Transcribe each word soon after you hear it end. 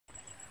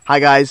Hi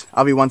guys,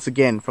 Avi once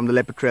again from the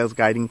Leopard Trails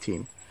guiding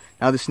team.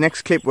 Now this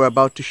next clip we're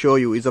about to show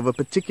you is of a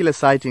particular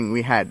sighting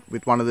we had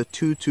with one of the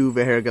 2-2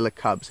 Veheragala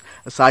cubs,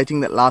 a sighting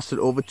that lasted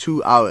over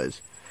 2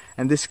 hours.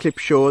 And this clip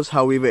shows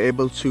how we were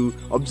able to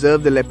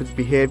observe the leopard's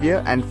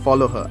behavior and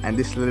follow her, and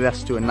this led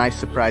us to a nice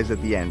surprise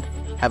at the end.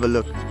 Have a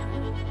look.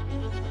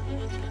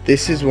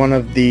 This is one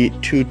of the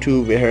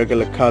 2-2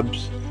 Veheragala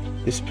cubs.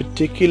 This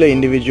particular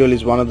individual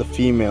is one of the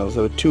females.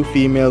 There were 2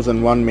 females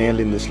and 1 male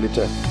in this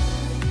litter.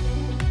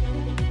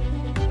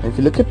 And if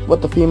you look at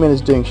what the female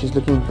is doing, she's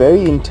looking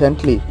very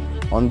intently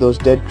on those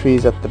dead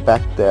trees at the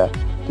back there.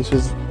 This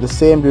was the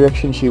same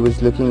direction she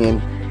was looking in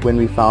when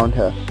we found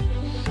her.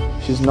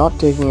 She's not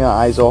taking her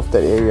eyes off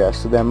that area,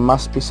 so there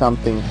must be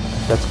something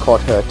that's caught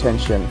her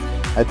attention.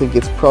 I think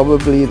it's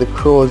probably the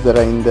crows that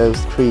are in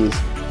those trees.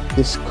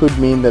 This could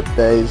mean that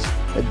there is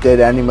a dead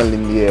animal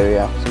in the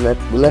area. So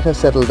we'll let her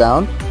settle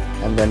down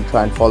and then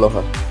try and follow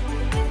her.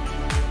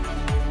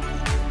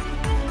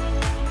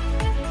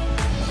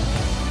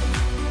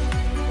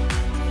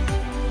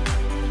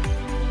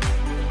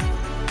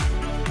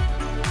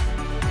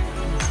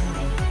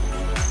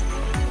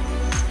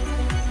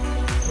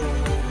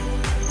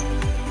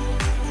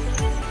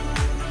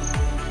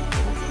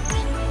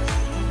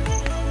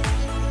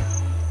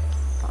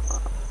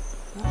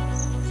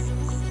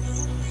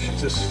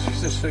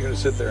 She's just going to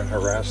sit there and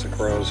harass the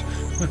crows.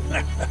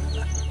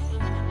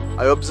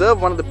 I observed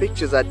one of the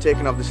pictures I'd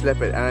taken of this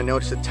leopard and I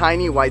noticed a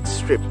tiny white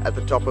strip at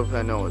the top of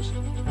her nose.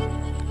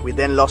 We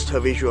then lost her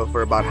visual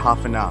for about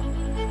half an hour.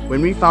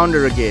 When we found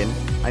her again,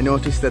 I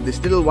noticed that this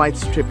little white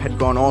strip had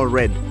gone all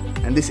red,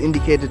 and this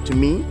indicated to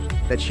me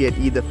that she had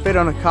either fed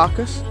on a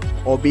carcass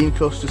or been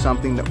close to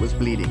something that was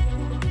bleeding.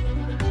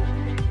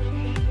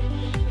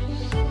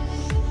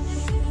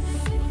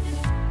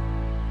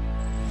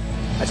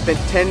 I spent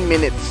 10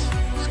 minutes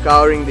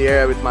scouring the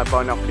area with my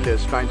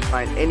binoculars trying to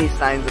find any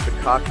signs of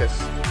a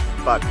carcass,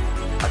 but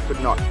I could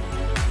not.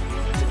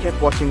 So I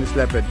kept watching this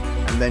leopard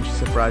and then she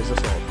surprised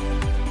us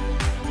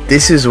all.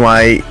 This is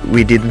why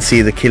we didn't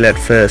see the kill at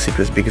first. It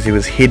was because he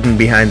was hidden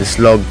behind this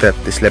log that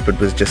this leopard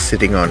was just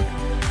sitting on.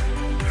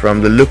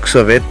 From the looks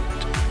of it,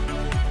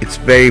 it's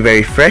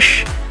very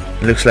fresh.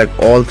 It looks like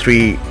all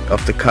 3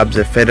 of the cubs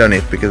have fed on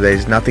it because there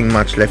is nothing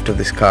much left of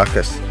this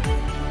carcass.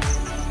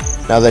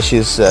 Now that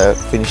she's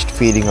finished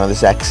feeding on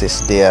this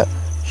axis deer,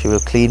 she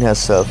will clean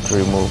herself to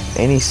remove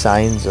any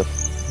signs of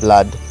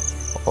blood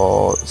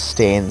or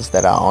stains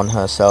that are on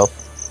herself,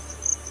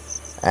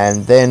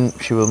 and then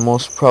she will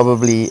most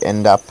probably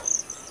end up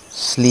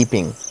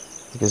sleeping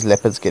because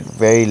leopards get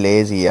very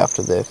lazy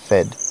after they're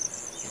fed.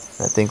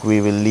 I think we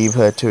will leave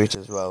her to it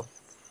as well.